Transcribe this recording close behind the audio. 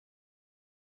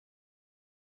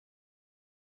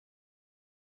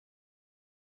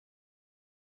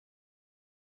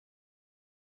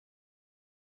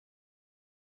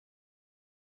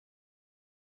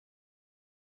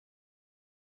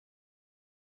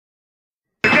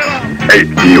Hey,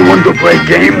 do you want to play a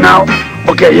game now?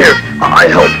 Okay, here, I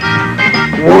help.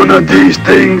 One of these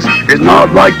things is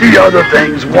not like the other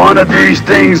things. One of these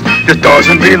things just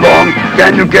doesn't belong.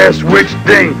 Can you guess which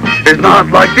thing is not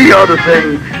like the other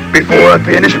thing? Before I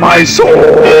finish my song.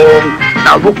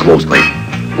 Now look closely.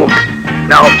 Look.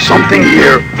 Now something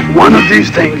here, one of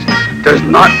these things does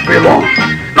not belong.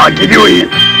 Now I'll give you a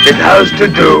hint. It has to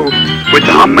do with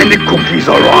how many cookies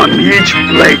are on each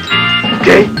plate.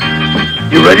 Okay?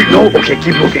 You ready? No? Okay,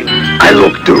 keep looking. I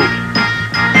look too.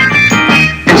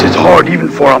 This is hard even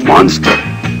for a monster.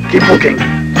 Keep looking.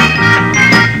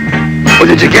 Oh,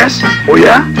 did you guess? Oh,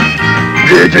 yeah?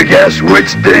 Did you guess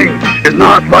which thing is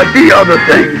not like the other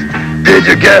things? Did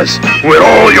you guess with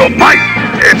all your might?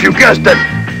 If you guessed that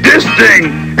this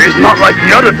thing is not like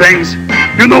the other things,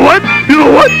 you know what? You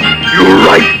know what? You're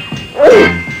right.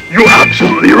 Oh, you're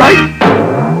absolutely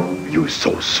right. You're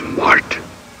so smart.